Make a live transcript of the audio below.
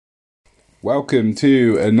Welcome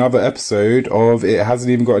to another episode of It Hasn't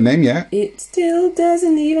Even Got a Name Yet. It still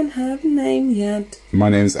doesn't even have a name yet. My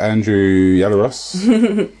name's Andrew Yalaros.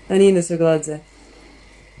 Anina Surguladze.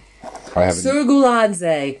 I haven't...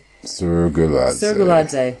 Surguladze.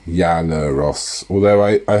 Yalaros. Although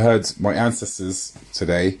I heard my ancestors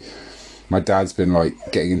today, my dad's been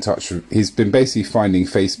like getting in touch with... He's been basically finding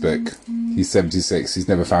Facebook. He's 76, he's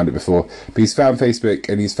never found it before. But he's found Facebook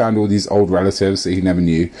and he's found all these old relatives that he never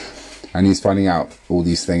knew. And he's finding out all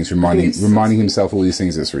these things, reminding himself all these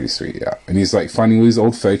things. That's really sweet, yeah. And he's like finding all these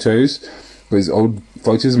old photos. But his old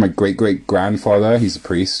photos of my great-great-grandfather. He's a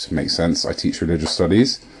priest, makes sense. I teach religious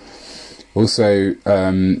studies. Also,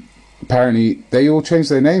 apparently, they all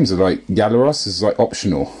changed their names. Like, Yalaros is like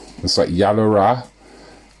optional. It's like Yalara,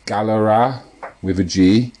 Galara with a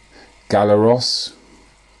G, Galaros,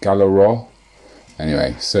 Galaro.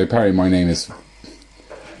 Anyway, so apparently my name is,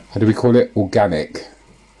 how do we call it? Organic.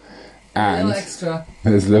 And a little extra.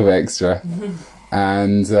 There's a little extra.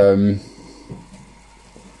 And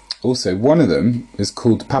also one of them is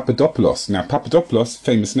called Papadopoulos. Now Papadopoulos,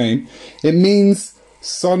 famous name, it means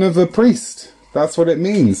son of a priest. That's what it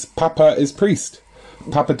means. Papa is priest.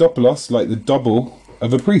 Papadopoulos, like the double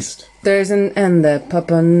of a priest. There's an N there,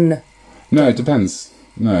 Papan. No, it depends.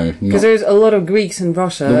 No, because there's a lot of Greeks in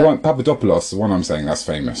Russia. The one, Papadopoulos, the one I'm saying, that's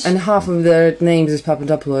famous. And half of their names is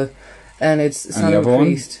Papadopoulos. And it's son of a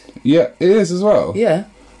priest. Yeah, it is as well. Yeah.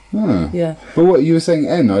 Oh. Yeah. But what, you were saying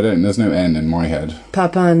N? There's no N in my head.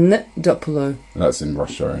 Papadopoulos. That's in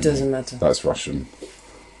Russia. Only. Doesn't matter. That's Russian.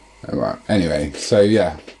 Oh, right. Anyway, so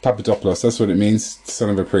yeah, Papadopoulos, that's what it means,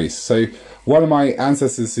 son of a priest. So one of my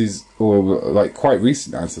ancestors, or like quite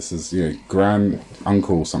recent ancestors, grand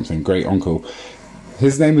uncle something, great uncle,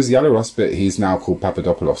 his name was Yalaros, but he's now called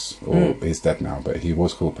Papadopoulos, or he's dead now, but he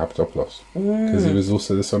was called Papadopoulos because he was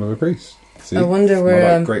also the son of a priest. See? I wonder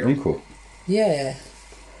where my great uncle. Yeah.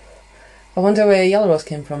 I wonder where Yalaros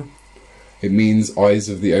came from. It means eyes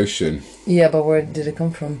of the ocean. Yeah, but where did it come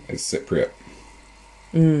from? It's Cypriot.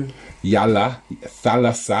 Yala,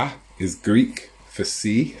 thalassa is Greek for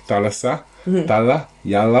sea. Thalassa, thala,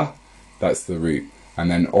 yala. That's the root, and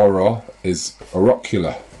then oro is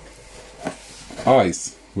oracular.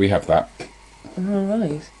 Eyes. We have that. Oh,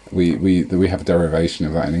 right. We have a derivation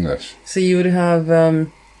of that in English. So you would have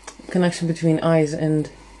connection between eyes and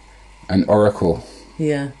oracle.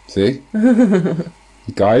 Yeah. See?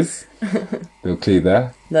 Guys? Little clue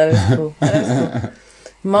there. That is cool.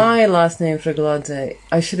 My last name is Surguladze.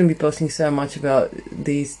 I shouldn't be posting so much about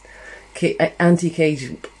these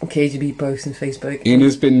anti-KGB posts on Facebook.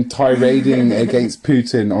 Ina's been tirading against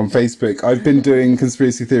Putin on Facebook. I've been doing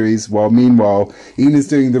conspiracy theories, while meanwhile Ina's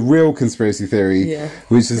doing the real conspiracy theory,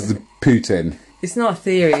 which is the Putin. It's not a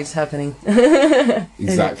theory, it's happening.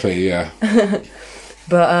 Exactly, yeah.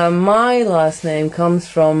 But my last name comes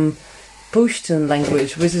from Pushtun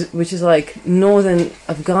language, which is like northern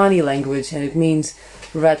Afghani language, and it means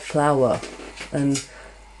red flower. And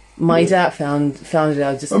my dad found it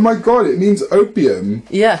out just... Oh my god, it means opium.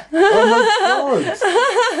 Yeah. Oh my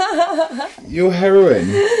god. You're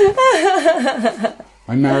heroin.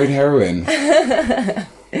 I married heroin.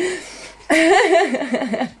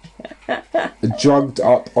 A drugged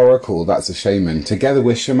up oracle, that's a shaman. Together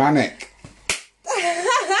we're shamanic.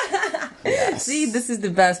 Yes. See, this is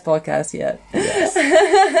the best podcast yet. Yes.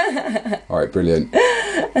 Alright, brilliant.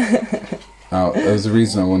 There was a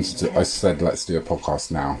reason I said let's do a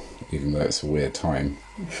podcast now, even though it's a weird time.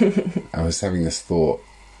 I was having this thought.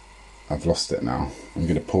 I've lost it now. I'm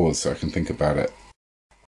going to pause so I can think about it.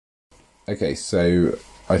 Okay, so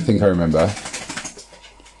I think I remember.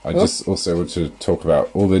 I just also want to talk about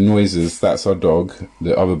all the noises. That's our dog.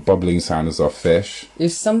 The other bubbling sound is our fish.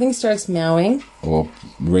 If something starts meowing or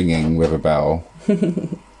ringing with a bell,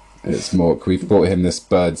 it's Mork. We've bought him this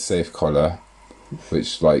bird safe collar,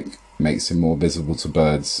 which makes him more visible to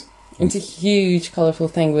birds. It's a huge colourful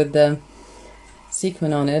thing with the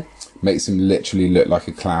sequin on it. Makes him literally look like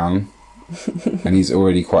a clown. And he's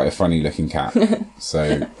already quite a funny looking cat.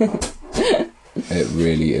 So it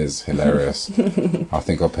really is hilarious. I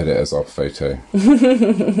think I'll put it as our photo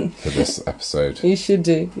for this episode. You should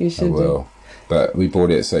do. I will. But we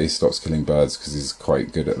bought it so he stops killing birds because he's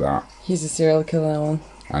quite good at that. He's a serial killer, that one.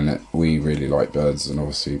 And we really like birds, and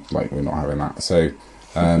obviously we're not having that. So,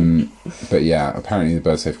 but yeah, apparently the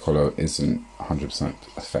bird safe collar isn't 100%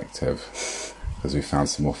 effective because we found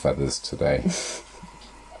some more feathers today.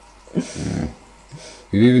 Yeah.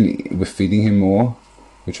 We're feeding him more.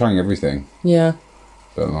 We're trying everything. Yeah.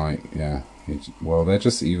 But they're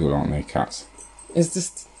just evil, aren't they, cats? It's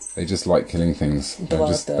just They just like killing things. They're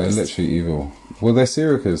Bloodthirst. literally evil. Well, they're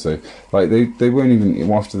serial killers though. Like they won't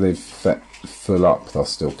even after they've full up, they'll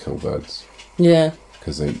still kill birds Yeah.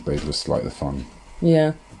 because they just like the fun.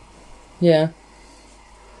 Yeah. Yeah.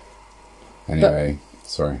 Anyway,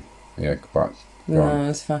 sorry. Yeah, but go on. No,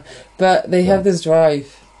 it's fine. But they have this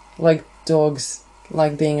drive, like dogs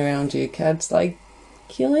like being around you. Cats like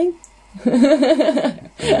killing. No.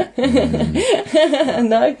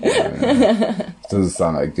 Doesn't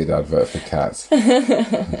sound like a good advert for cats.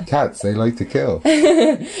 Cats, they like to kill.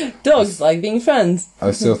 Dogs like being friends.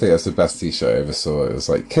 I still think that's the best t-shirt I ever saw. It was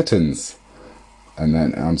like kittens. And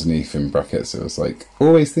then underneath in brackets it was like,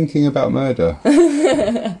 always thinking about murder.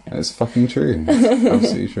 And it's fucking true. It's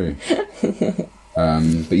absolutely true.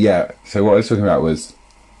 But yeah, so what I was talking about was,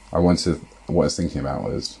 what I was thinking about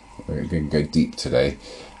was, we're going to go deep today.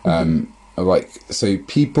 Like, so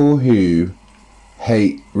people who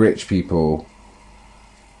hate rich people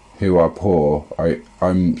who are poor,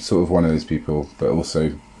 I'm sort of one of those people, but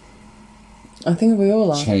also I think we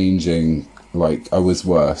all are. changing, like I was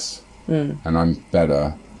worse and I'm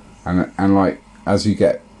better, and like as you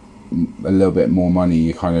get a little bit more money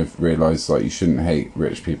you kind of realise like you shouldn't hate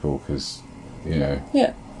rich people because Yeah.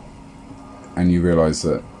 and you realise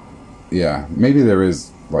that maybe there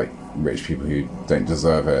is like rich people who don't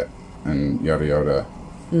deserve it and yada yada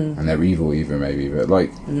and they're evil even maybe, but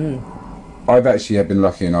like I've actually been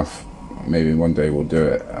lucky enough, maybe one day we'll do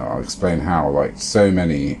it, I'll explain how, like so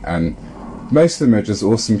many, and most of them are just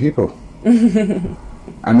awesome people.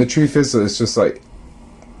 And the truth is that it's just like,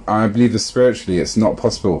 I believe that spiritually it's not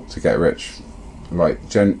possible to get rich. Like,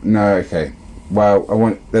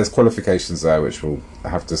 well, there's qualifications there which we'll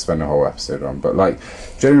have to spend a whole episode on, but like,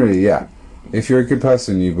 generally, yeah, if you're a good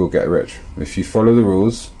person, you will get rich. If you follow the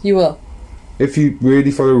rules. You will. If you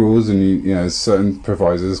really follow the rules and you know, certain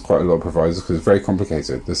providers, quite a lot of providers, because it's very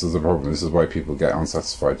complicated. This is the problem. This is why people get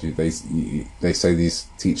unsatisfied. They say these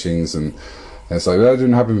teachings and it's like, that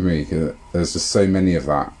didn't happen to me. There's just so many of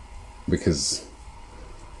that because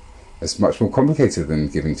it's much more complicated than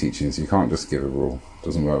giving teachings. You can't just give a rule. It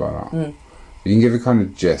doesn't work like that. You can give a kind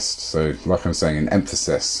of gist. So, like I'm saying, an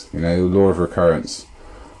emphasis. You know, law of recurrence.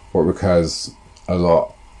 What recurs a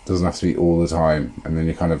lot doesn't have to be all the time, and then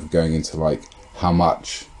you're kind of going into like how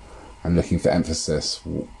much and looking for emphasis.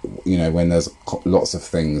 You know, when there's lots of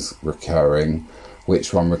things recurring,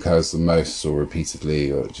 which one recurs the most or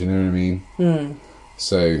repeatedly, or do you know what I mean?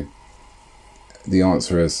 So the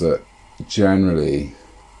answer is that generally,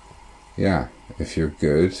 yeah, if you're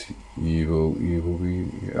good, you will be.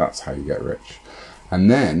 That's how you get rich.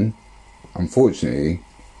 And then, unfortunately,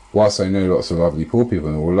 whilst I know lots of lovely poor people,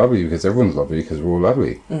 and they're all lovely because everyone's lovely because we're all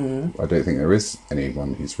lovely, I don't think there is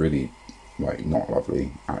anyone who's really like not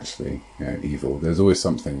lovely, actually, evil. There's always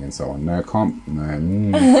something in someone. No, I can't.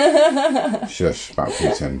 No, shush about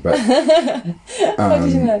Putin. But How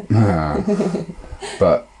did you know?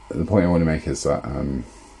 but the point I want to make is that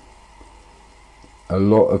a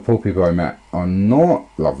lot of poor people I met are not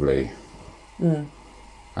lovely. And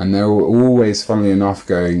they're always, funnily enough,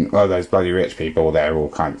 going, oh, those bloody rich people, they're all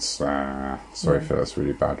cunts. Sorry for that's a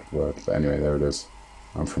really bad word, but anyway, there it is.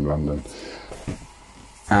 I'm from London.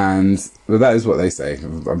 And well, that is what they say.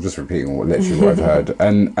 I'm just repeating literally what I've heard.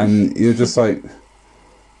 And you're just like,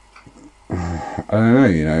 I don't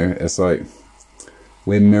know, it's like,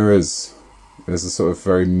 we're mirrors. There's a sort of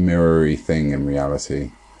very mirror-y thing in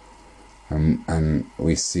reality. And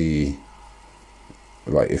we see,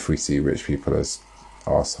 like, if we see rich people as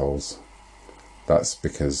assholes, that's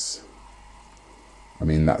because, I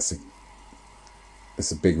mean, it's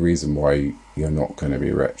a big reason why you're not going to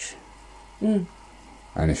be rich.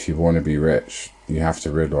 And if you want to be rich, you have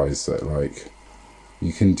to realise that, like,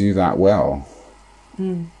 you can do that well.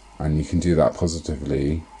 And you can do that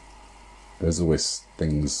positively. There's always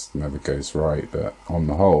things never goes right, but on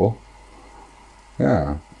the whole,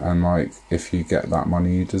 yeah. And like, if you get that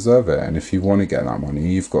money, you deserve it. And if you want to get that money,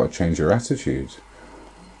 you've got to change your attitude.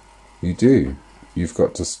 You do. You've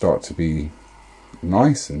got to start to be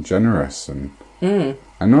nice and generous and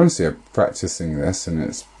honestly, I'm practicing this,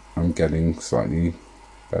 and I'm getting slightly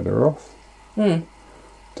better off.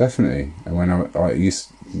 Definitely. And when I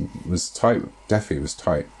was tight, definitely was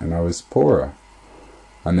tight, and I was poorer,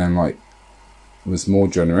 and then like was more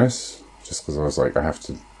generous just because I was like, I have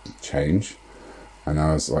to change, and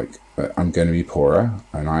I was like, I'm going to be poorer,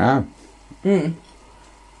 and I am.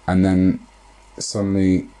 And then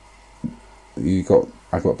suddenly I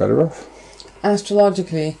got better off.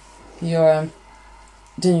 Astrologically, your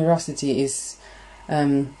generosity is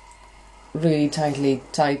really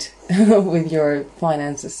tight with your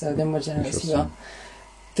finances, so the more generous you are,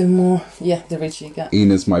 the more, the richer you get.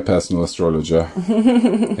 Ina's my personal astrologer.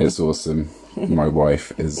 It's awesome. My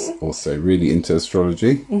wife is also really into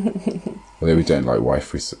astrology. Although we don't like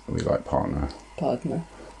wife, we like partner.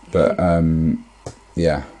 But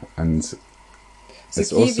yeah, and So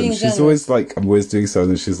it's awesome. She's always like, I'm always doing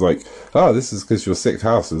something, and she's like, oh, this is because your 6th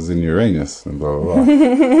house is in Uranus, and blah, blah, blah.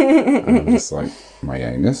 And I'm just like, my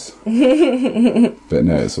anus. But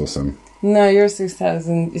no, it's awesome. No, your 6th house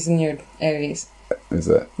is in your Aries. Is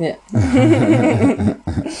it? Yeah.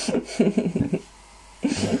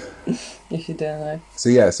 If you don't know. So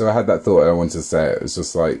yeah, so I had that thought, I wanted to say it. It was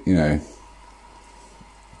just like, you know,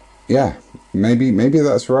 yeah, maybe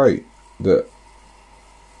that's right. That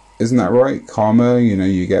isn't that right? Karma, you know,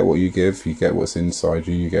 you get what you give, you get what's inside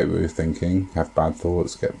you, you get what you're thinking. Have bad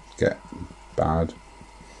thoughts, get bad.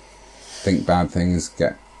 Think bad things,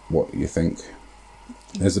 get what you think.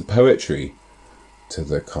 There's a poetry to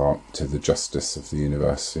the justice of the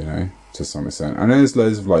universe, you know, to some extent. I know there's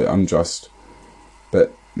loads of like unjust,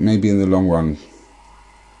 but maybe in the long run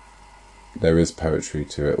there is poetry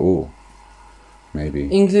to it all. Maybe.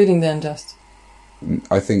 Including the unjust.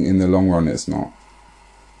 I think in the long run it's not.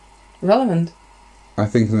 Relevant. I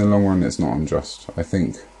think in the long run it's not unjust. I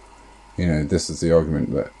think, you know, this is the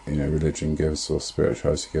argument that, you know, religion gives or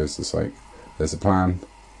spirituality gives. It's like, there's a plan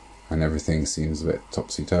and everything seems a bit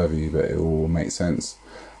topsy-turvy, but it all makes sense.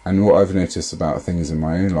 And what I've noticed about things in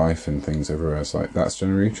my own life and things everywhere is like, that's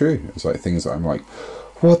generally true. It's like things that I'm like,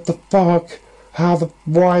 what the fuck?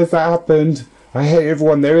 Why has that happened? I hate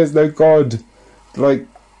everyone, there is no God. Like,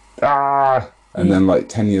 And then like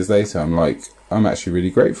 10 years later, I'm like, I'm actually really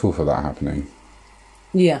grateful for that happening.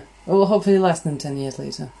 Yeah. Well, hopefully less than 10 years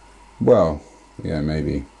later. Well, yeah,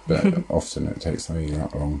 maybe. But often it takes only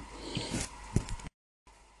that long.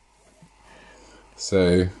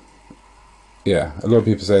 So, yeah, a lot of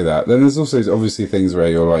people say that. Then there's also obviously things where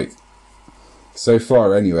you're like, so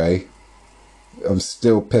far anyway, I'm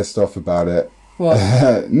still pissed off about it.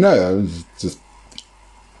 What? No, I'm just...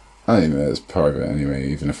 I don't even know, it's private anyway,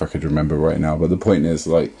 even if I could remember right now. But the point is,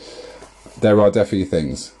 like, there are definitely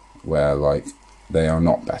things where, like, they are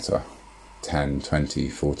not better 10, 20,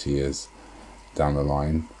 40 years down the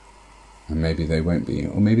line. And maybe they won't be,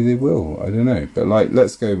 or maybe they will, I don't know. But, like,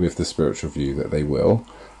 let's go with the spiritual view that they will.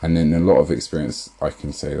 And in a lot of experience, I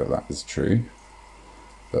can say that that is true.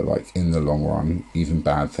 That, like, in the long run, even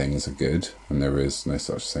bad things are good. And there is no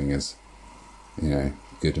such thing as, you know,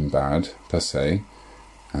 good and bad, per se.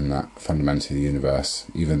 And that fundamentally the universe,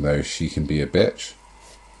 even though she can be a bitch,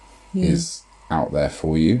 is out there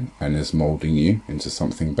for you and is moulding you into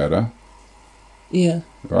something better. Yeah.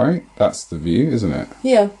 Right? That's the view, isn't it?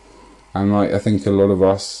 Yeah. And like, I think a lot of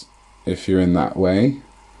us, if you're in that way,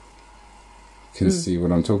 can see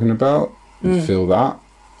what I'm talking about and feel that.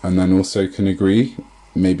 And then also can agree,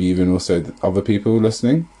 maybe even also other people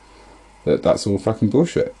listening, that that's all fucking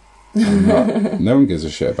bullshit. No one gives a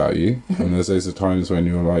shit about you, and there's loads of times when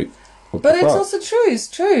you're like, what but the it's fuck? also true, it's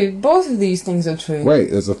true. Both of these things are true. Wait,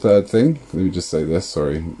 there's a third thing. Let me just say this,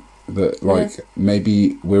 sorry. That, like,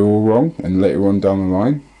 maybe we're all wrong, and later on down the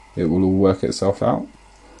line, it will all work itself out.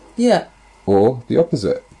 Yeah. Or the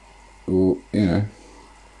opposite. Or, you know,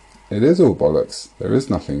 it is all bollocks. There is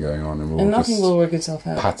nothing going on, and we're And all nothing just will work itself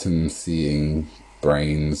out. pattern-seeing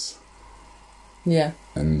brains Yeah.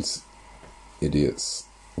 and idiots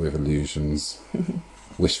with illusions,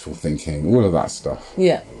 wishful thinking, all of that stuff.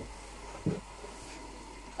 Yeah.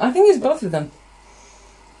 I think it's both of them.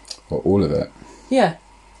 Or all of it. Yeah.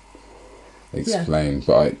 Explain,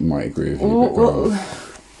 but I might agree with you.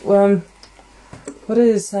 What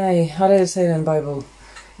did it say? How did it say it in the Bible?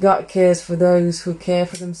 God cares for those who care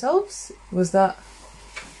for themselves? Was that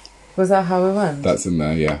how it went? That's in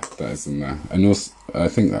there, yeah. That is in there. And also, I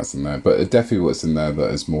think that's in there. But definitely what's in there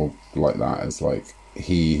that is more like that is like,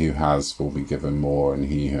 he who has will be given more, and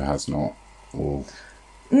he who has not will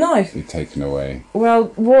be taken away. Well,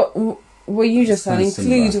 what you just said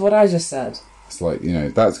includes what I just said. It's like, you know,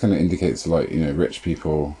 that's kind of indicates like, you know, rich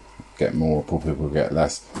people get more, poor people get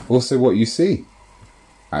less. Also what you see,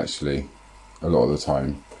 actually, a lot of the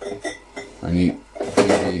time. And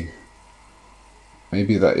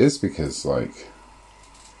maybe that is because, like,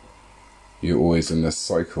 you're always in this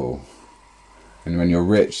cycle. And when you're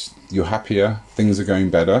rich, you're happier, things are going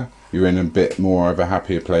better, you're in a bit more of a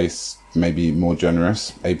happier place, maybe more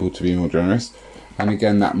generous, able to be more generous. And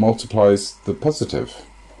again, that multiplies the positive.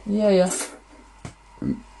 Yeah.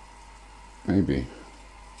 Maybe.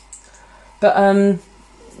 But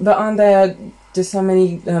aren't there just so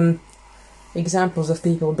many examples of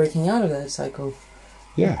people breaking out of that cycle?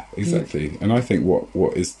 Yeah, exactly. And I think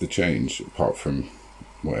what is the change, apart from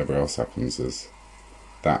whatever else happens, is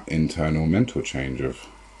that internal mental change of,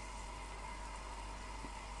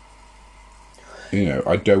 you know,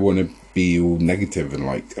 I don't want to be all negative and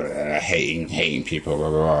like hating people, blah,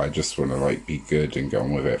 blah, blah. I just want to like be good and get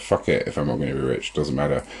on with it. Fuck it, if I'm not going to be rich, doesn't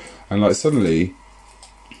matter. And like suddenly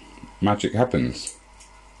magic happens.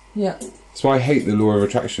 Yeah. That's why I hate the law of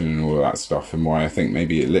attraction and all of that stuff, and why I think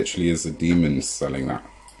maybe it literally is the demons selling that,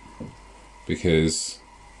 because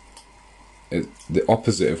the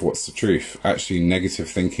opposite of what's the truth, actually negative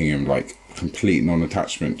thinking and like complete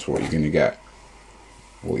non-attachment to what you're going to get,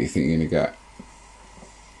 what you think you're going to get,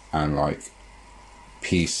 and like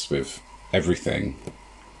peace with everything,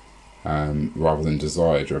 rather than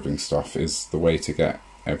desire-driven stuff, is the way to get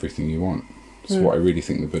everything you want. It's what I really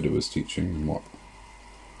think the Buddha was teaching, and what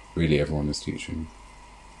really everyone is teaching.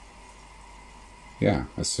 Yeah,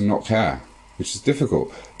 it's to not care, which is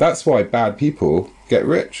difficult. That's why bad people get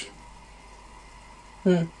rich.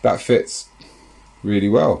 That fits really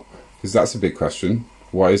well, because that's a big question.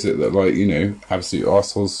 Why is it that, like, you know, absolute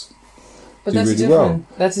assholes do really well?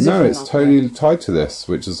 That's a different. No, it's totally tied to this,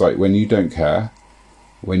 which is like when you don't care,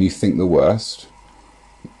 when you think the worst,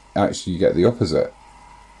 actually you get the opposite.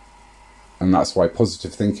 And that's why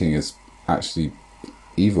positive thinking is actually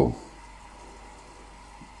evil.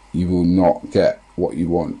 You will not get what you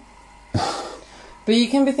want. But you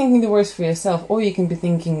can be thinking the worst for yourself, or you can be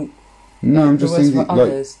thinking no, I'm just thinking, for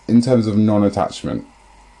others. like, in terms of non-attachment.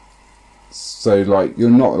 So, like,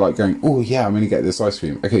 you're not, like, going, oh, yeah, I'm going to get this ice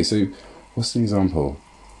cream. Okay, so, what's an example?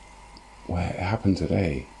 Where it happened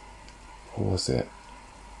today? What was it?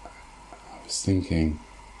 I was thinking,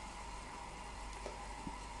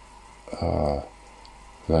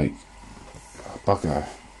 like, bugger.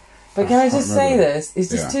 But can I just say this?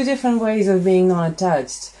 It's just two different ways of being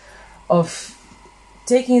non-attached. Of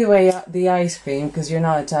taking away the ice cream because you're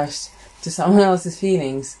not attached to someone else's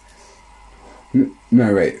feelings.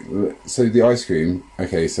 No, wait. So the ice cream.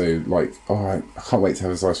 Okay, so like, oh, I can't wait to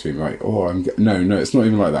have this ice cream. Like, oh, no, it's not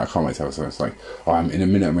even like that. I can't wait to have this. It's like, oh, in a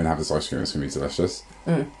minute I'm gonna have this ice cream. It's gonna be delicious.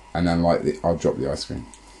 And then like, I'll drop the ice cream.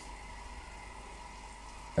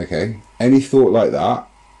 Okay. Any thought like that,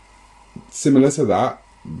 similar to that,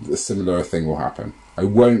 a similar thing will happen. I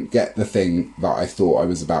won't get the thing that I thought I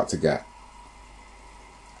was about to get.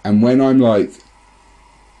 And when I'm like,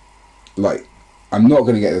 I'm not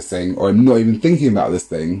going to get this thing, or I'm not even thinking about this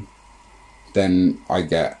thing, then I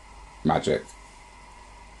get magic.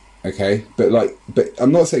 Okay? But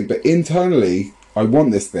I'm not saying, but internally, I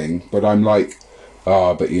want this thing, but I'm like,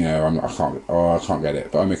 but you know, I can't get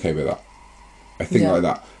it, but I'm okay with that. I think like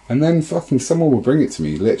that. And then fucking someone will bring it to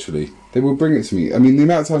me, literally. They will bring it to me. I mean, the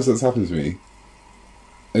amount of times that's happened to me,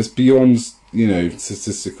 it's beyond, you know,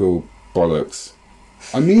 statistical bollocks.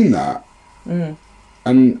 I mean that.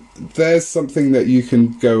 And there's something that you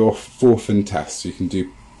can go forth and test. You can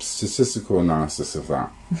do statistical analysis of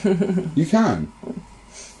that. You can.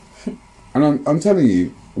 And I'm telling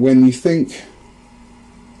you, when you think,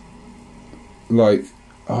 like,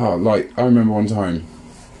 I remember one time,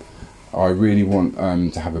 I really want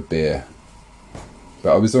to have a beer.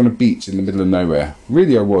 But I was on a beach in the middle of nowhere.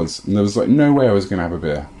 Really, I was. And there was, like, no way I was going to have a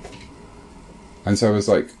beer. And so I was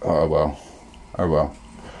like, oh well.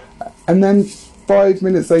 And then 5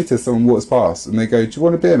 minutes later, someone walks past and they go, do you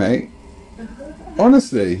want a beer, mate?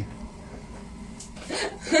 Honestly.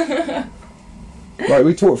 Like,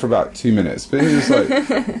 we talked for about 2 minutes, but he was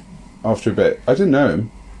like, after a bit, I didn't know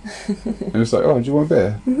him. And he was like, oh, do you want a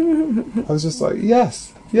beer? I was just like,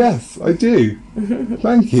 yes, I do.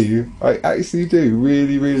 Thank you. I actually do.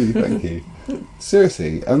 Really, really, thank you.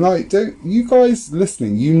 Seriously. And like, don't you guys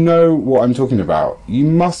listening, you know what I'm talking about. You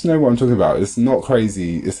must know what I'm talking about. It's not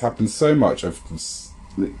crazy. It's happened so much.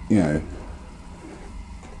 You know.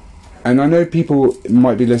 And I know people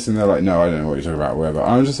might be listening, they're like, no, I don't know what you're talking about, whatever.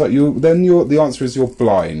 And I'm just like, the answer is you're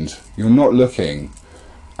blind. You're not looking.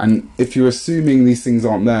 And if you're assuming these things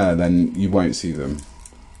aren't there, then you won't see them.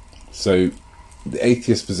 So the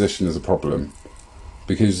atheist position is a problem,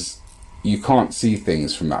 because you can't see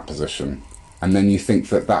things from that position. And then you think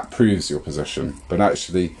that proves your position. But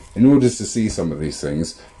actually, in order to see some of these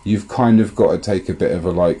things, you've kind of got to take a bit of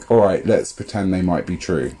a like, all right, let's pretend they might be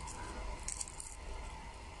true.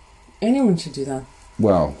 Anyone should do that.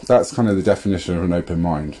 Well, that's kind of the definition of an open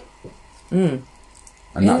mind. And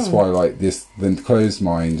that's why, like, the closed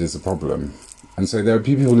mind is a problem. And so there are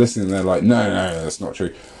people listening and they're like, no, that's not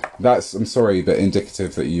true. That's, I'm sorry, but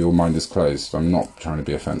indicative that your mind is closed. I'm not trying to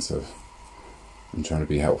be offensive. I'm trying to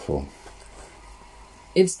be helpful.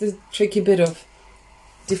 It's the tricky bit of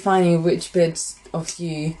defining which bits of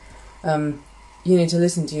you you need to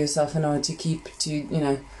listen to yourself in order to keep to, you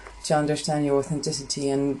know, to understand your authenticity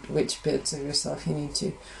and which bits of yourself you need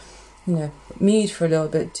to, mute for a little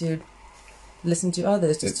bit, to listen to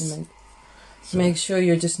others, just to make sure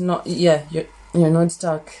you're just not, you're not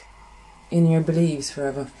stuck in your beliefs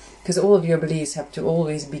forever, because all of your beliefs have to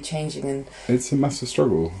always be changing, and it's a massive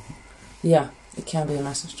struggle. Yeah, it can be a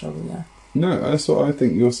massive struggle. Yeah. No, that's what I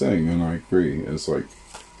think you're saying, and I agree. It's like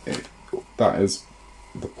that is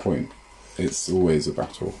the point. It's always a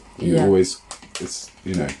battle.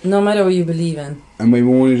 No matter what you believe in. And when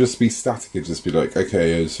we want to just be static, it just be like,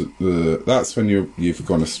 okay, that's when you've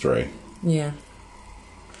gone astray. Yeah.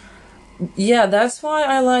 Yeah, that's why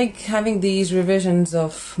I like having these revisions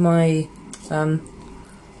of my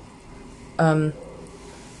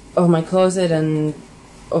closet and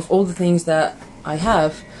of all the things that I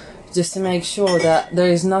have, just to make sure that there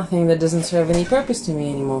is nothing that doesn't serve any purpose to me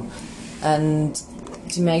anymore, and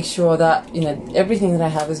to make sure that everything that I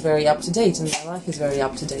have is very up to date and my life is very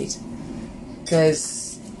up to date,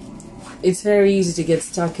 because it's very easy to get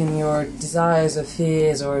stuck in your desires or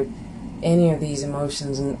fears or any of these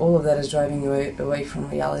emotions, and all of that is driving you away from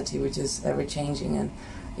reality, which is ever changing and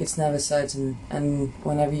it's never certain. And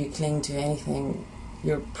whenever you cling to anything,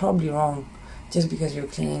 you're probably wrong, just because you're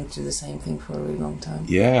clinging to the same thing for a really long time.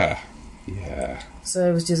 Yeah.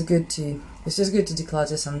 So it's just good to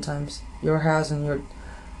declutter sometimes your house and your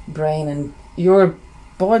brain and your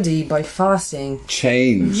body by fasting.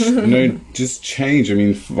 Change. Just change. I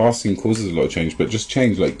mean, fasting causes a lot of change, but just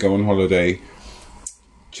change. Like, go on holiday,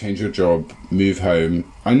 change your job, move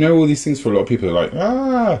home. I know all these things for a lot of people are like,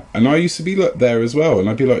 and I used to be like there as well, and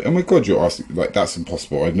I'd be like, oh my god, you're asking, like, that's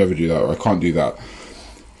impossible, I'd never do that, or I can't do that.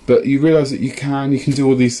 But you realise that you can do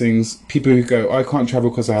all these things. People who go, I can't travel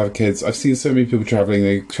because I have kids. I've seen so many people travelling,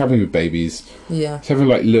 they're travelling with babies. Yeah. Having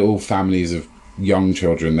like little families of young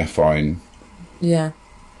children, they're fine. Yeah.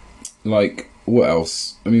 Like, what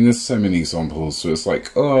else? I mean, there's so many examples. So it's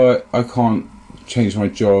like, oh, I can't change my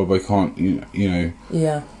job, I can't,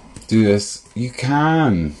 yeah, do this. You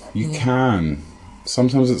can.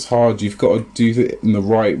 Sometimes it's hard. You've got to do it in the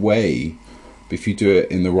right way. But if you do it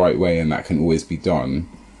in the right way, and that can always be done,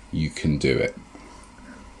 you can do it.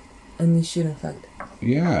 And you should, in fact.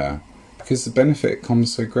 Yeah, because the benefit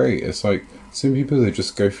comes so great. It's like some people, they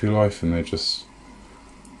just go through life and they're just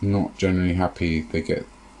not generally happy. They get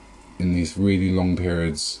in these really long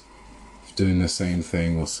periods of doing the same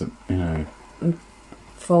thing, or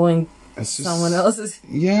following someone else's.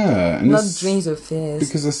 Yeah, and not dreams or fears.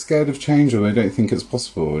 Because they're scared of change, or they don't think it's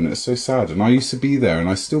possible, and it's so sad. And I used to be there, and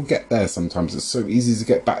I still get there sometimes. It's so easy to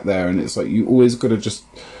get back there, and it's like you always got to just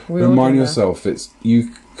remind yourself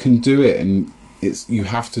you can do it, and you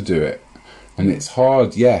have to do it. And it's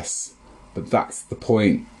hard, yes, but that's the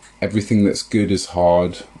point. Everything that's good is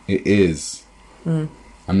hard. It is. And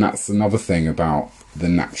that's another thing about the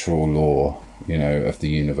natural law, of the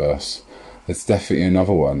universe. It's definitely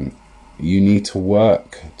another one. You need to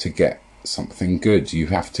work to get something good. You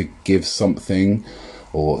have to give something,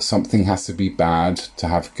 or something has to be bad to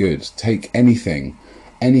have good. Take anything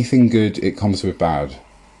good, it comes with bad.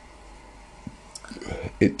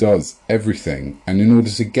 It does, everything. And in order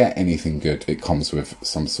to get anything good, it comes with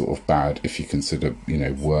some sort of bad, if you consider,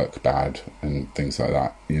 work bad and things like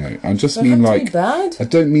that. I just mean like, bad? I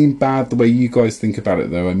don't mean bad the way you guys think about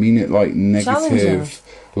it though. I mean it like negative,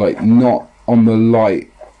 like not on the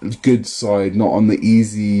light, good side, not on the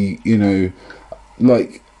easy,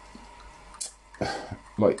 like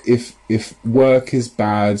if work is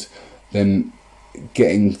bad, then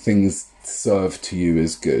getting things served to you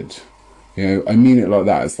is good. I mean it like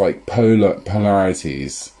that. It's like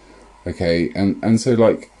polarities, okay? And so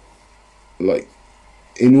like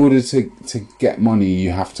in order to get money,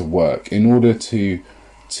 you have to work. In order to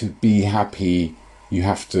be happy, you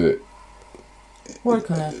have to work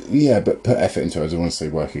on it. Yeah, but put effort into it. I don't want to say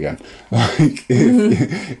work again. Like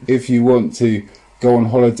if you want to go on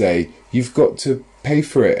holiday, you've got to pay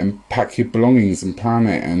for it and pack your belongings and plan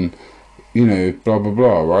it and blah blah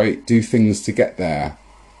blah, right? Do things to get there.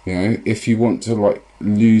 If you want to like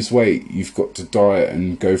lose weight, you've got to diet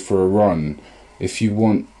and go for a run. If you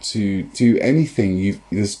want to do anything,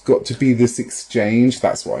 there's got to be this exchange.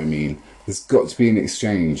 That's what I mean. There's got to be an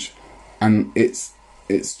exchange, and it's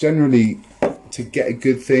generally, to get a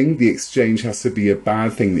good thing, the exchange has to be a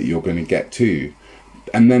bad thing that you're going to get too.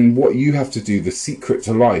 And then what you have to do, the secret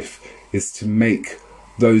to life, is to make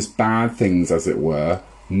those bad things, as it were,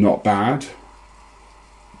 not bad.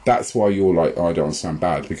 That's why you're like, oh, I don't understand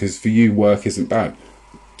bad, because for you work isn't bad,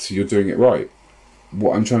 so you're doing it right.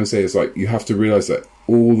 What I'm trying to say is, like, you have to realise that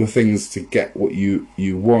all the things to get what you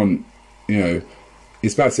want,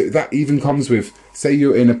 is bad. So that even comes with, say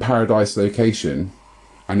you're in a paradise location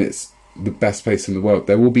and it's the best place in the world,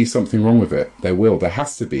 there will be something wrong with it. There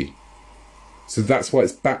has to be. So that's why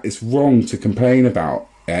it's wrong to complain about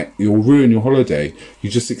it. You'll ruin your holiday. You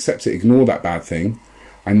just accept it, ignore that bad thing,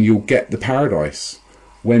 and you'll get the paradise.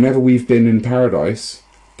 Whenever we've been in paradise,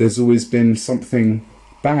 there's always been something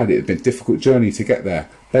bad. It's been a difficult journey to get there.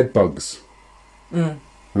 Bed bugs. Huh?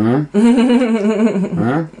 Huh?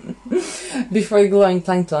 Before the glowing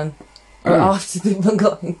plankton. Or after the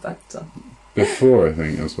glowing plankton. Before, I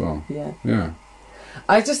think, as well. Yeah. Yeah.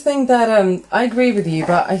 I just think that, I agree with you,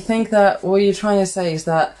 but I think that what you're trying to say is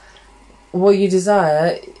that what you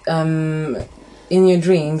desire in your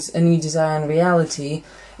dreams and you desire in reality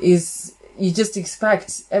is you just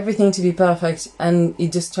expect everything to be perfect, and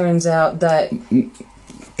it just turns out that...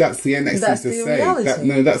 That's the next thing to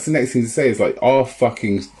say. That's the next thing to say is like our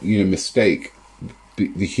fucking, mistake,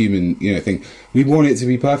 the human, thing. We want it to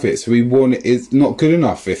be perfect, so we want it. It's not good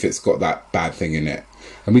enough if it's got that bad thing in it,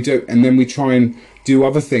 and we don't. And then we try and do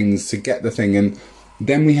other things to get the thing, and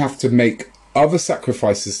then we have to make other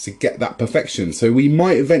sacrifices to get that perfection. So we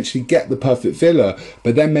might eventually get the perfect villa,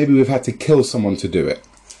 but then maybe we've had to kill someone to do it.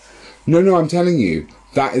 No, I'm telling you,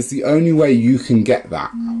 that is the only way you can get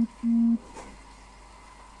that.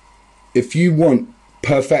 If you want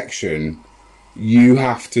perfection, you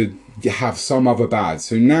have to have some other bad.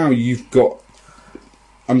 So now you've got...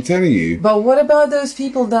 I'm telling you. But what about those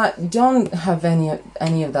people that don't have any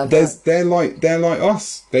of that? They're like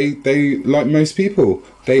us. They like most people.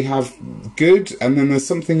 They have good, and then there's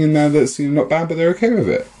something in there that's not bad, but they're okay with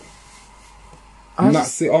it. And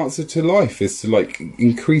that's the answer to life, is to like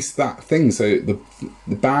increase that thing. So the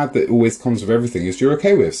bad that always comes with everything is you're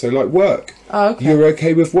okay with. So like work. Oh, okay. You're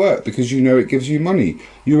okay with work because you know it gives you money.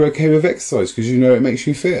 You're okay with exercise because you know it makes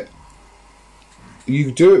you fit.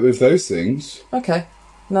 You do it with those things. Okay.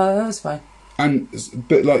 No, that's fine.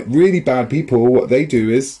 But like really bad people, what they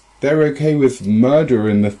do is they're okay with murder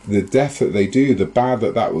and the death that they do, the bad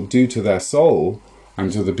that will do to their soul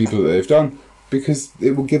and to the people that they've done, because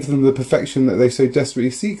it will give them the perfection that they so desperately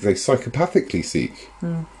seek, they psychopathically seek.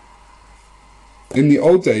 In the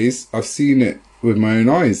old days, I've seen it with my own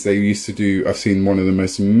eyes. I've seen one of the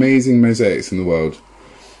most amazing mosaics in the world.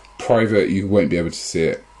 Private, you won't be able to see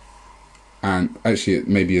it. And actually, it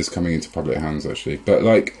maybe is coming into public hands, actually. But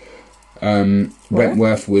like,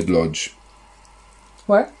 Wentworth Wood Lodge.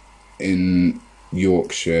 Where? In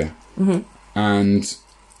Yorkshire. And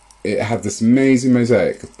it had this amazing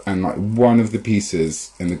mosaic, and like one of the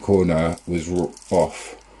pieces in the corner was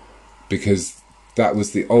off, because that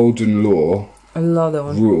was the olden law. I love that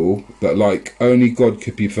one. Rule that like only God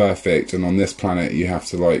could be perfect, and on this planet you have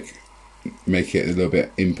to like make it a little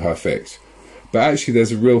bit imperfect. But actually,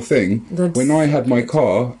 there's a real thing. When I had my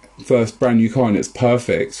car, first brand new car, and it's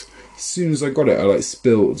perfect. As soon as I got it, I like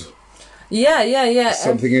spilled. Yeah.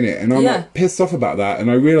 Something in it, and I'm like pissed off about that.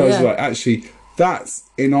 And I realised like actually that's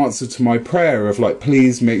in answer to my prayer of like,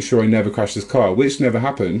 please make sure I never crash this car, which never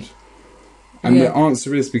happened. And the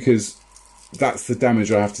answer is because that's the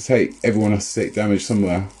damage I have to take. Everyone has to take damage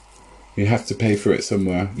somewhere. You have to pay for it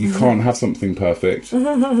somewhere. You can't have something perfect.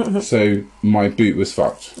 So my boot was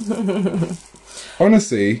fucked.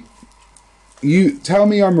 Honestly, you tell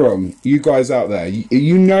me I'm wrong. You guys out there,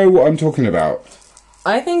 you know what I'm talking about.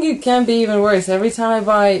 I think it can be even worse. Every time I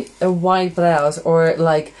buy a white blouse or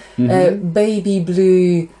like a baby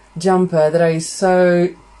blue jumper that I so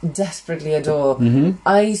desperately adore,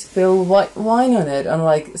 I spill white wine on it on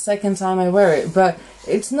like second time I wear it. But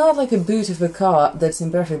it's not like a boot of a car that's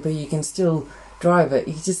imperfect, but you can still drive it.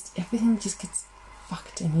 Everything just gets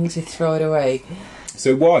fucked and you need to throw it away.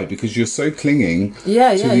 So why? Because you're so clinging to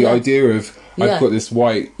the idea of I've got this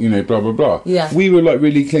white, blah blah blah. Yeah. We were like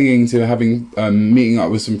really clinging to having meeting up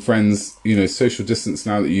with some friends, social distance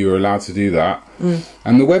now that you were allowed to do that.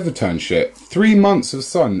 And the weather turned shit. 3 months of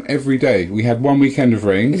sun every day. We had 1 weekend of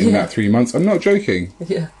rain in that 3 months. I'm not joking.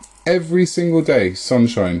 Yeah. Every single day,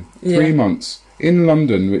 sunshine. 3 months in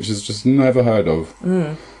London, which is just never heard of.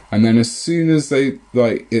 And then as soon as it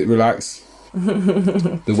relaxed,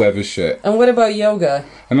 the weather's shit. And what about yoga?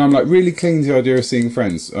 And I'm like really clinging to the idea of seeing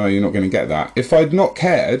friends. Oh, you're not going to get that. If I'd not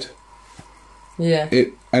cared,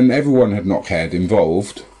 and everyone had not cared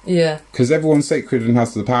involved, because everyone's sacred and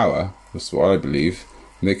has the power. That's what I believe.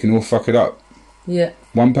 And they can all fuck it up. Yeah.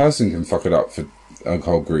 One person can fuck it up for a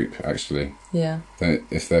whole group, actually. Yeah.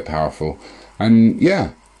 If they're powerful, and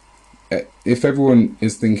if everyone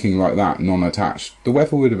is thinking like that, non-attached, the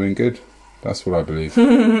weather would have been good. That's what I believe.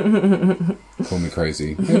 Call me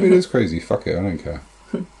crazy. Maybe it is crazy. Fuck it. I don't care.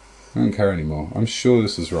 I don't care anymore. I'm sure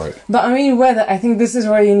this is right. But I mean, I think this is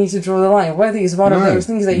where you need to draw the line. Weather is one of those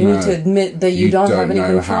things that you need to admit that you don't have any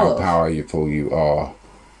control of. You don't know how powerful you are.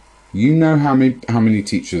 You know how many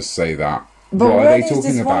teachers say that. But what are when they is talking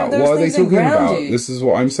this one of about? those What are they things that talking ground about? you? This is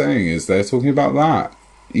what I'm saying, is they're talking about that.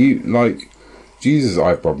 You, like, Jesus, I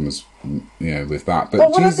have problems, with that. But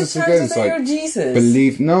what Jesus, are the again, chances it's that like, you're Jesus?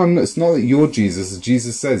 believe, no, it's not that you're Jesus.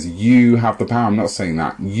 Jesus says, you have the power. I'm not saying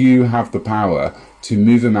that. You have the power to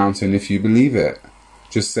move a mountain if you believe it.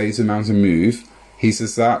 Just say to the mountain, move. He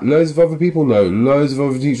says that. Loads of other people, loads of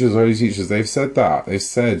other teachers, holy teachers, they've said that. They've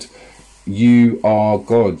said, you are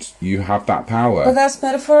God. You have that power. But that's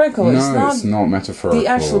metaphorical. No, it's not metaphorical. The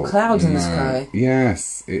actual clouds in the sky.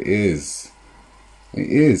 Yes, it is. It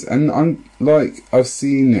is. And I'm like, I've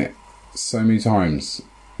seen it so many times.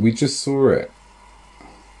 We just saw it.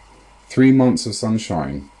 3 months of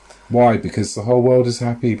sunshine. Why? Because the whole world is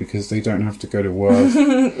happy, because they don't have to go to work.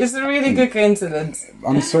 It's a really good coincidence.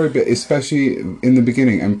 I'm sorry, but especially in the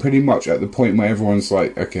beginning, and pretty much at the point where everyone's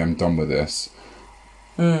like, okay, I'm done with this.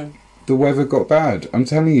 The weather got bad. I'm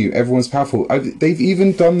telling you, everyone's powerful. They've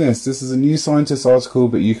even done this. This is a New Scientist article,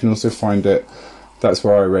 but you can also find it. That's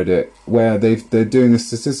where I read it. Where they're doing a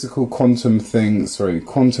statistical quantum thing. Sorry,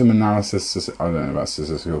 quantum analysis. I don't know about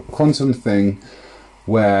statistical quantum thing,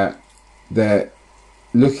 where they're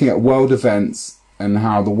looking at world events and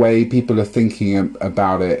how the way people are thinking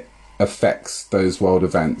about it affects those world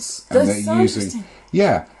events. And That's so interesting.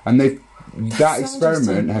 Yeah, and that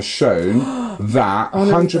experiment has shown that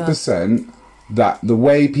 100% that the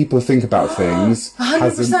way people think about things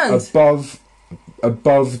has an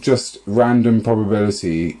above just random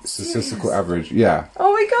probability statistical average. Yeah.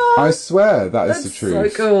 Oh my god! I swear that's the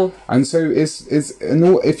truth. So cool. And so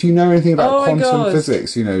if you know anything about quantum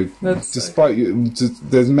physics, despite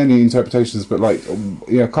there's many interpretations, but like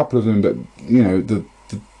a couple of them, but the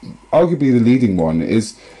arguably the leading one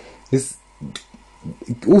is it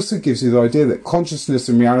also gives you the idea that consciousness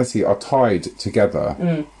and reality are tied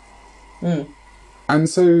together. And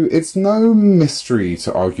so it's no mystery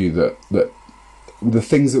to argue that the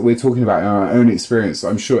things that we're talking about in our own experience,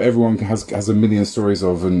 I'm sure everyone has a million stories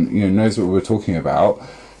of, and knows what we're talking about,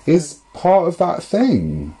 is part of that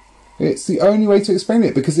thing. It's the only way to explain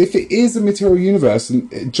it, because if it is a material universe,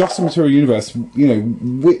 and just a material universe,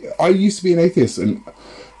 I used to be an atheist, and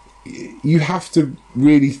you have to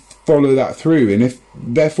really follow that through, and if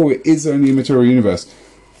therefore it is only a material universe,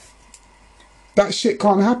 that shit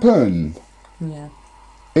can't happen. Yeah,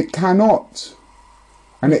 it cannot,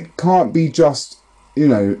 and it can't be just in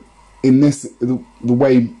the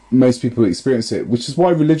way most people experience it, which is why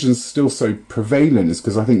religion's still so prevalent, is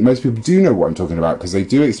because I think most people do know what I'm talking about, because they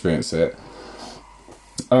do experience it.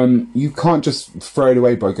 You can't just throw it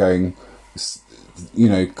away by going,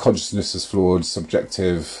 consciousness is flawed,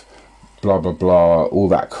 subjective, blah blah blah, all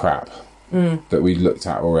that crap that we looked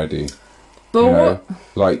at already. But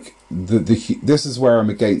like this is where I'm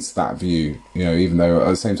against that view. Even though at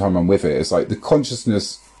the same time I'm with it. It's like the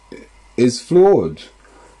consciousness is flawed.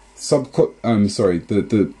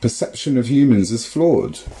 The perception of humans is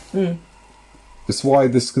flawed. That's why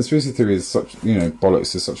this conspiracy theory is such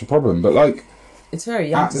bollocks is such a problem. But like, it's very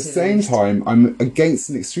young. At the same time, I'm against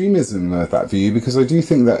an extremism of that view, because I do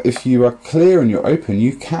think that if you are clear and you're open,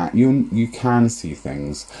 you can see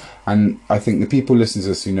things. And I think the people listening to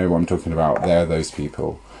this who know what I'm talking about, they're those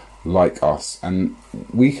people like us, and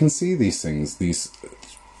we can see these things, these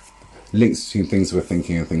links between things we're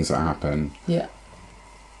thinking and things that happen. Yeah.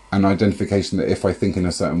 An identification that if I think in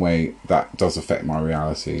a certain way, that does affect my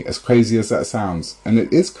reality. As crazy as that sounds, and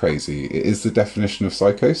it is crazy, it is the definition of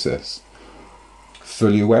psychosis.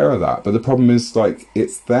 Fully aware of that, but the problem is, like,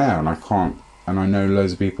 it's there, and I can't. And I know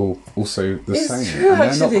loads of people also the same, true, and they're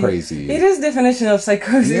actually. not crazy. It is definition of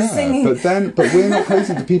psychosis. Yeah, Singing. but we're not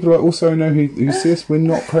crazy. The people I also know who see us, we're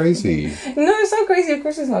not crazy. No, it's not crazy. Of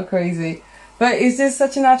course, it's not crazy. But it's just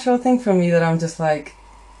such a natural thing for me that I'm just like,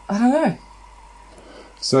 I don't know.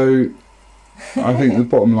 So, I think the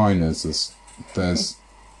bottom line is there's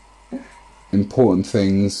important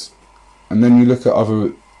things, and then you look at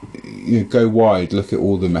other. Go wide. Look at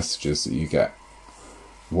all the messages that you get.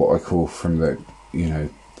 What I call from the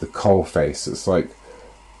coal face. It's like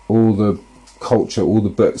all the culture, all the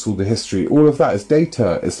books, all the history, all of that is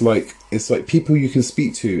data. It's like people you can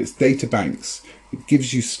speak to. It's data banks. It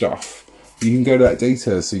gives you stuff. You can go to that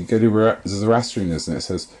data. So you go to Zoroastrianism, and it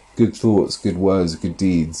says good thoughts, good words, good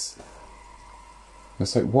deeds.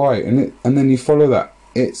 It's like, why? And then you follow that.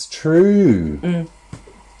 It's true.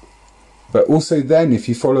 But also then, if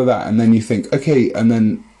you follow that and then you think, okay, and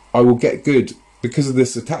then I will get good because of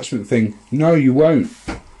this attachment thing. No, you won't.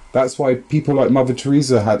 That's why people like Mother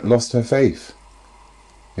Teresa had lost her faith.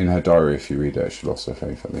 In her diary, if you read it, she lost her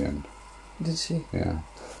faith at the end. Did she? Yeah.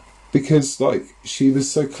 Because, like, she was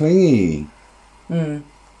so clingy.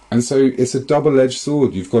 And so it's a double-edged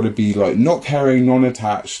sword. You've got to be like not caring,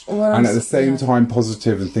 non-attached, Well, and at the same yeah. time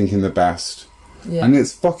positive and thinking the best. Yeah. And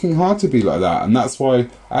it's fucking hard to be like that. And that's why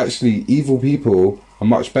actually evil people are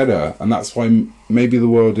much better. And that's why maybe the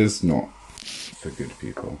world is not for good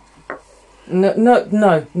people.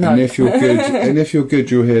 No. And if you're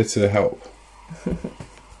good, you're here to help.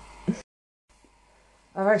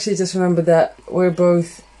 I've actually just remembered that we're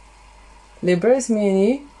both Libras, me and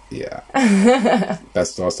you. Yeah.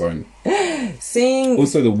 Best star sign. Seeing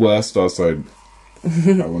Also the worst star sign.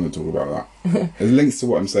 I want to talk about that. It links to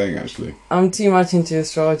what I'm saying, actually. I'm too much into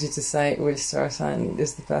astrology to say which star sign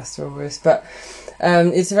is the best or worst, but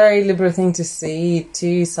it's a very Libra thing to see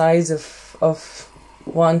two sides of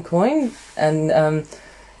one coin, and a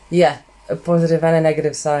positive and a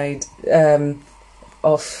negative side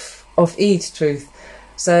of each truth.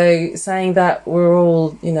 So saying that we're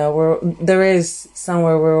all, there is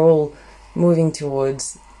somewhere we're all moving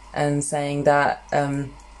towards, and saying that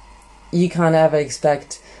you can't ever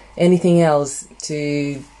expect anything else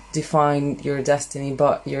to define your destiny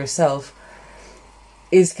but yourself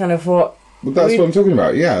is kind of what... Well, that's what I'm talking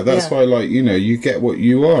about, yeah. That's why, you get what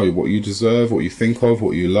you are, what you deserve, what you think of,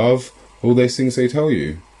 what you love, all those things they tell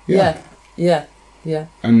you. Yeah.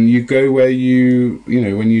 And you go where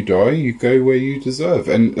when you die, you go where you deserve.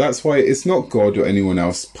 And that's why it's not God or anyone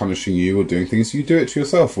else punishing you or doing things. You do it to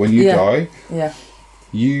yourself. When you die,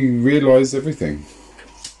 you realise everything.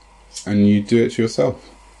 And you do it to yourself.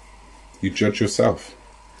 You judge yourself.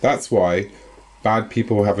 That's why bad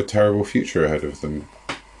people have a terrible future ahead of them.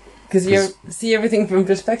 Because you see everything from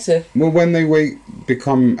perspective. Well, when they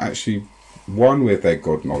become actually one with their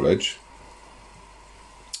God knowledge,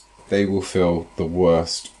 they will feel the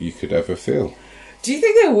worst you could ever feel. Do you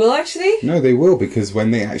think they will actually? No, they will, because when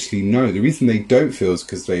they actually know, the reason they don't feel is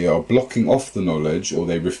because they are blocking off the knowledge, or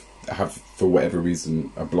they have, for whatever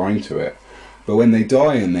reason, are blind to it. But when they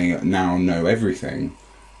die and they now know everything,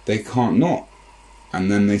 they can't not. And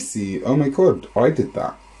then they see, oh my God, I did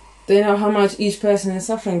that. They know how much each person is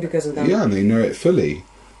suffering because of them. Yeah, and they know it fully.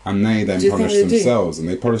 And they then punish themselves. And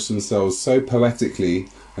they punish themselves so poetically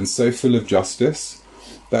and so full of justice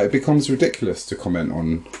that it becomes ridiculous to comment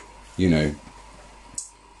on,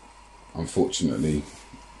 unfortunately,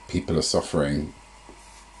 people are suffering.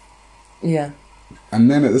 Yeah.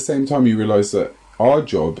 And then at the same time you realise that our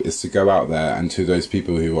job is to go out there and to those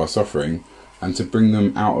people who are suffering and to bring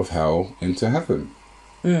them out of hell into heaven.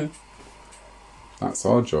 That's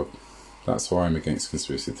our job. That's why I'm against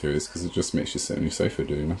conspiracy theories, because it just makes you sit on your sofa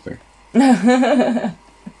doing nothing. Instead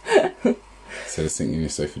of sitting on your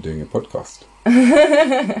sofa doing a podcast.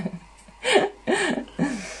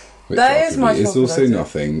 Which that is much more it's also productive.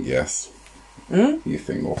 nothing, yes. You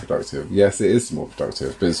think more productive. Yes, it is more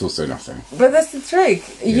productive, but it's also nothing. But that's the trick.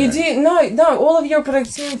 You do no. All of your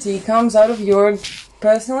productivity comes out of your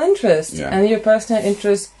personal interest, and your personal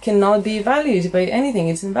interest cannot be valued by anything.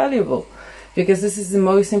 It's invaluable, because this is the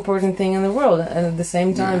most important thing in the world, and at the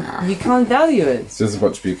same time, you can't value it. It's just a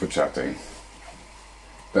bunch of people chatting.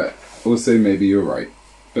 But also, maybe you're right.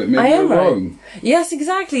 But maybe you're wrong. Right. Yes,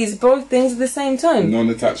 exactly. It's both things at the same time.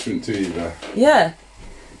 Non-attachment to either. Yeah.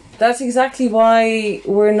 That's exactly why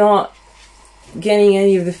we're not getting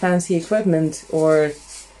any of the fancy equipment or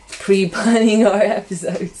pre-planning our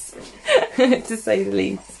episodes, to say the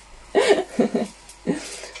least.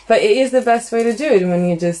 But it is the best way to do it when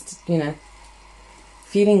you're just,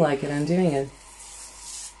 feeling like it and doing it.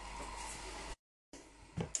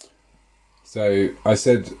 So I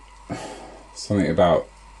said something about,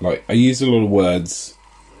 I use a lot of words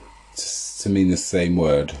to mean the same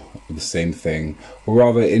word, or the same thing, or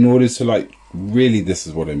rather, in order to really, this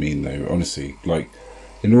is what I mean though, honestly,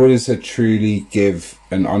 in order to truly give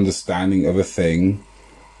an understanding of a thing,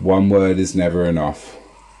 one word is never enough.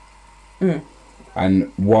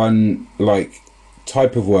 And one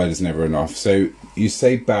type of word is never enough. So you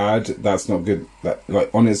say bad, that's not good. That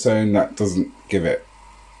on its own, that doesn't give it.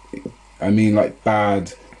 I mean,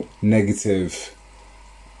 bad, negative,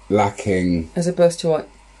 lacking. As opposed to what?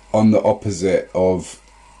 On the opposite of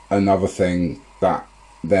another thing that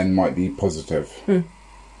then might be positive.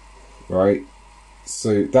 Right?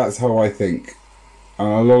 So that's how I think. And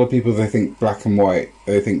a lot of people, they think black and white.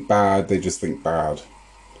 They think bad, they just think bad.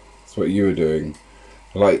 That's what you were doing.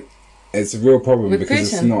 It's a real problem. With because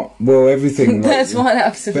Putin. It's not... Well, everything... That's one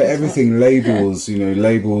absolute... But everything labels,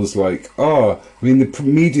 labels the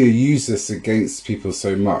media use this against people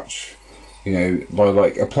so much.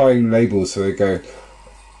 By applying labels, so they go...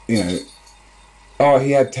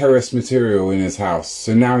 he had terrorist material in his house,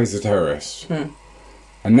 so now he's a terrorist.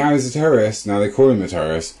 And now he's a terrorist, now they call him a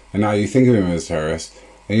terrorist, and now you think of him as a terrorist,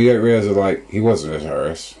 and you don't realise that, he wasn't a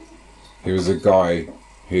terrorist. he was a guy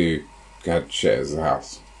who had shit as a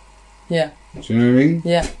house. Yeah. Do you know what I mean?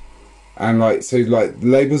 Yeah. And like, so like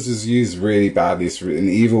labels is used really badly. It's an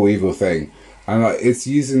evil thing, and like it's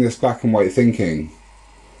using this black and white thinking.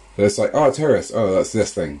 That it's like, oh, terrorist, oh, that's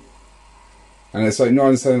this thing, and it's like not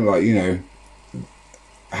understanding, like, you know,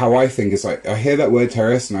 how I think is like, I hear that word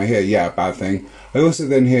terrorist and I hear, yeah, bad thing. I also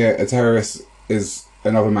then hear a terrorist is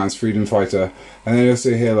another man's freedom fighter, and then I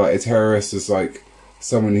also hear like a terrorist is like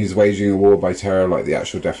someone who's waging a war by terror, like the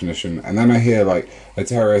actual definition. And then I hear like a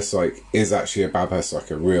terrorist like is actually a bad person,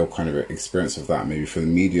 like a real kind of experience of that, maybe for the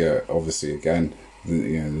media, obviously, again, the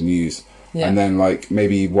news. Yeah. And then like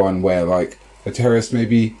maybe one where like a terrorist,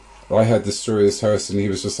 maybe I heard the story of this terrorist and he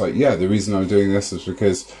was just like, yeah, the reason I'm doing this is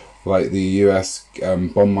because like the US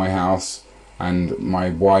bombed my house and my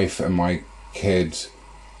wife and my kid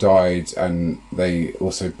died, and they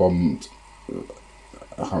also bombed,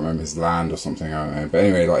 I can't remember, his land or something, I don't know, but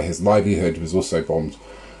anyway, like his livelihood was also bombed.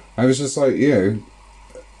 I was just like, you know,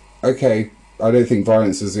 okay, I don't think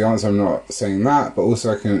violence is the answer, I'm not saying that, but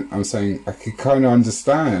also I'm saying I could kind of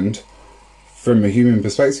understand from a human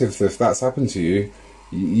perspective that if that's happened to you,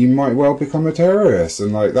 you might well become a terrorist,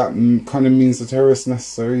 and like that kind of means the terrorist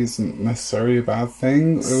isn't necessarily a bad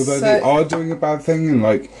thing, although they are doing a bad thing, and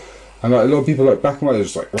like a lot of people like black and white are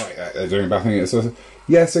just like, right, they're doing a bad thing. So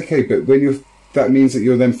yes, okay, but when that means that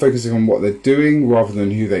you're then focusing on what they're doing rather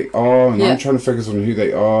than who they are, and I'm trying to focus on who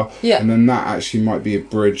they are, and then that actually might be a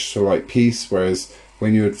bridge to like peace. Whereas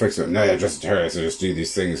when you would focus on, no, they're just terrorists, they just do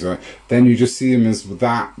these things, right? Then you just see them as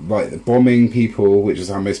that, like the bombing people, which is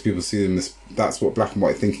how most people see them. That's what black and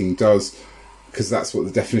white thinking does, because that's what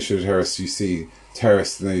the definition of terrorists. You see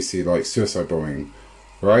terrorists, and then you see like suicide bombing,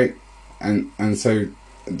 right? And so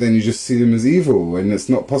then you just see them as evil, and it's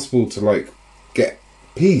not possible to like get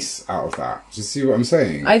peace out of that. Do you see what I'm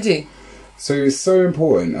saying? I do. So it's so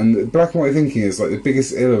important, and black and white thinking is like the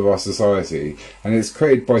biggest ill of our society, and it's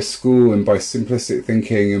created by school and by simplistic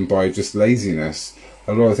thinking and by just laziness,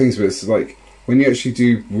 a lot of things. But it's like when you actually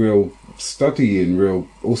do real study and real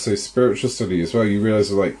also spiritual study as well, you realise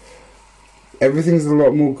that like everything's a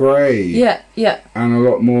lot more grey. Yeah. And a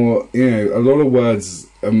lot more, you know, a lot of words,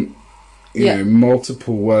 you know,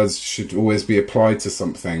 multiple words should always be applied to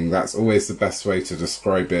something. That's always the best way to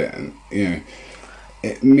describe it, and you know,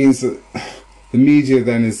 it means that the media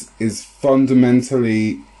then is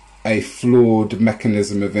fundamentally a flawed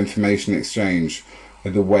mechanism of information exchange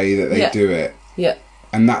with the way that they do it. Yeah.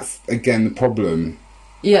 And that's again the problem.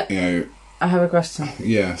 Yeah. You know. I have a question.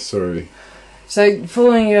 Yeah, sorry. So,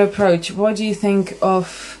 following your approach, what do you think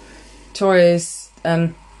of Tory's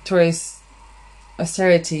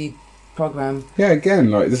austerity program? Yeah, again,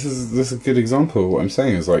 like this is a good example of what I'm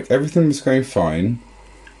saying. Is like everything was going fine,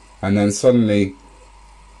 and then suddenly,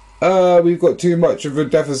 we've got too much of a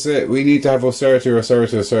deficit. We need to have austerity. It was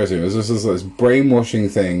just this brainwashing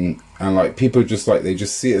thing, and like people just like they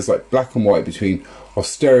just see it as like black and white between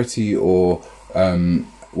austerity or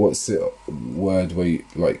what's the word where you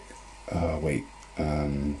like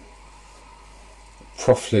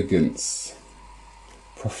profligacy.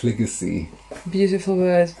 Beautiful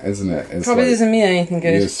word, isn't it? It's probably like, doesn't mean anything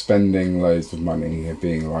good. You're spending loads of money, you're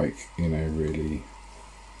being like, you know, really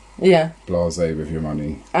blasé with your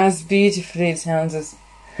money. As beautifully it sounds as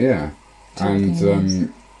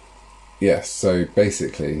and yes, so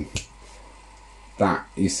basically that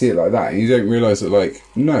you see it like that and you don't realise that like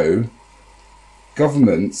no,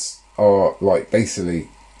 governments are like basically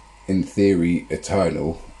in theory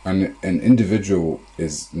eternal, and an individual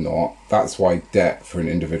is not. That's why debt for an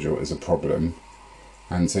individual is a problem,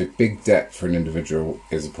 and so big debt for an individual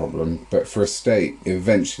is a problem, but for a state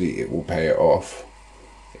eventually it will pay it off.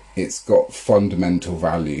 It's got fundamental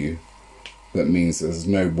value that means there's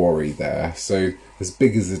no worry there, so as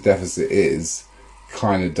big as the deficit is,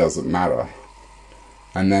 kind of doesn't matter.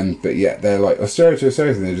 And then, but yet they're like austerity,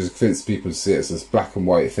 and they just convince people to see it as this black and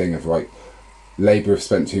white thing of like Labour have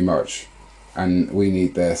spent too much and we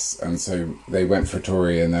need this, and so they went for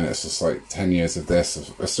Tory, and then it's just like 10 years of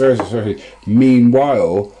this austerity.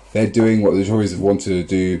 Meanwhile, they're doing what the Tories have wanted to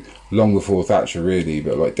do long before Thatcher, really,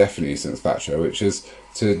 but like definitely since Thatcher, which is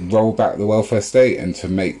to roll back the welfare state and to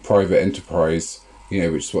make private enterprise, you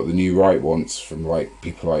know, which is what the new right wants from like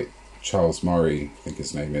people like Charles Murray, I think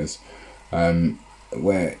his name is, and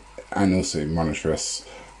also monetarists,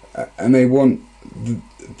 and they want the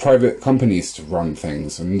private companies to run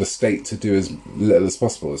things and the state to do as little as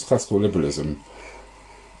possible. It's classical liberalism,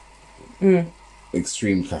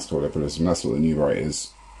 extreme classical liberalism. That's what the new right is,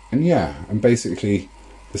 and basically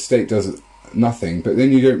the state does nothing. But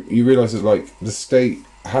then you realise that like the state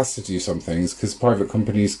has to do some things because private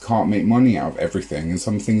companies can't make money out of everything, and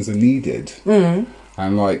some things are needed.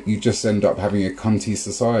 And like you just end up having a cunty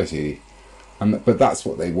society, but that's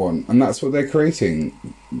what they want, and that's what they're creating.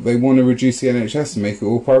 They want to reduce the NHS and make it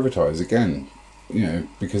all privatised again, you know,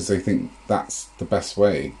 because they think that's the best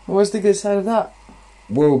way. What's the good side of that?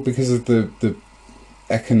 Well, because of the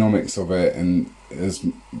economics of it, and there's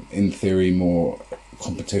in theory more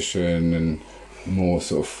competition and more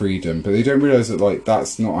sort of freedom, but they don't realise that like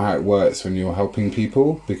that's not how it works when you're helping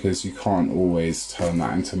people, because you can't always turn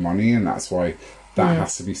that into money, and that's why that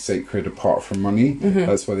has to be sacred apart from money.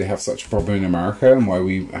 That's why they have such a problem in America, and why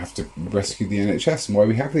we have to rescue the NHS, and why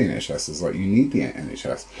we have the NHS. Is like you need the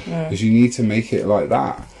NHS because you need to make it like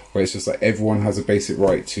that, where it's just like everyone has a basic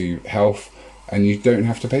right to health and you don't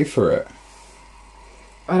have to pay for it.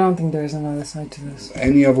 I don't think there's another side to this.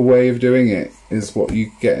 Any other way of doing it is what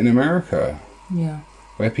you get in America. Yeah.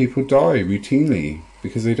 Where people die routinely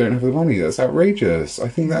because they don't have the money. That's outrageous. I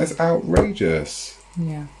think that is outrageous.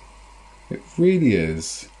 Yeah. It really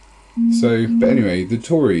is. So, but anyway, the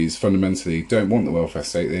Tories fundamentally don't want the welfare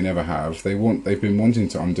state. They never have. They've been wanting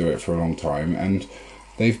to undo it for a long time, and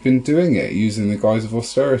they've been doing it using the guise of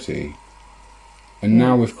austerity. And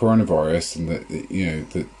now with coronavirus, and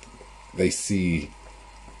that they see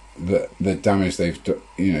the damage they've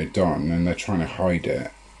done, and they're trying to hide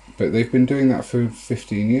it. But they've been doing that for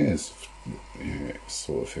 15 years,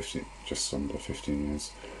 sort of 15, just under 15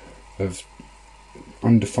 years, of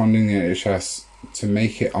underfunding the NHS to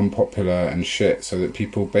make it unpopular and shit, so that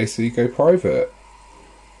people basically go private,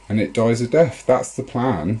 and it dies a death. That's the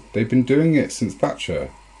plan. They've been doing it since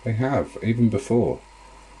Thatcher. They have, even before.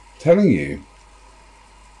 I'm telling you.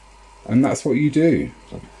 And that's what you do.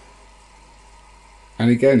 And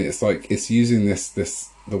again, it's like, it's using this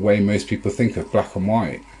the way most people think of black and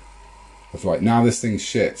white. Of like, now this thing's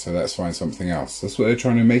shit, so let's find something else. That's what they're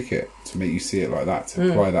trying to make it, to make you see it like that, to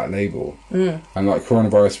apply that label. And like,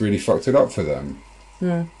 coronavirus really fucked it up for them.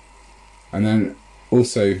 And then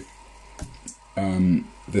also,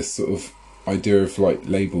 this sort of idea of like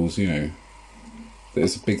labels, that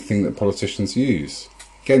is a big thing that politicians use.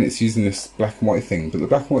 Again, it's using this black and white thing, but the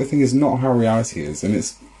black and white thing is not how reality is, and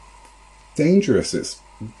it's dangerous. It's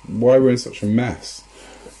why we're in such a mess.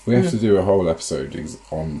 We have to do a whole episode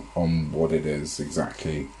on what it is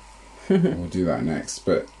exactly. We'll do that next.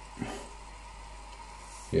 But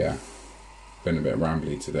yeah, been a bit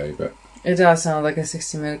rambly today, but it does sound like a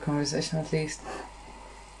 60-minute conversation at least.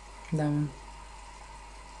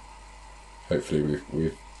 Hopefully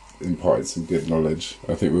we've imparted some good knowledge.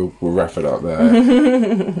 I think we'll wrap it up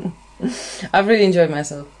there. I've really enjoyed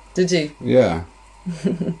myself. Did you? Yeah.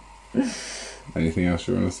 Anything else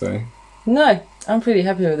you want to say? No, I'm pretty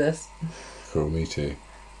happy with this. Cool, me too.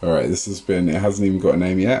 Alright, this has been It Hasn't Even Got a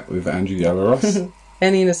Name Yet with Andrew Yalaros.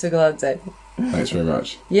 And Ina Sugalante. Thanks very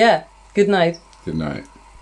much. Yeah, good night. Good night.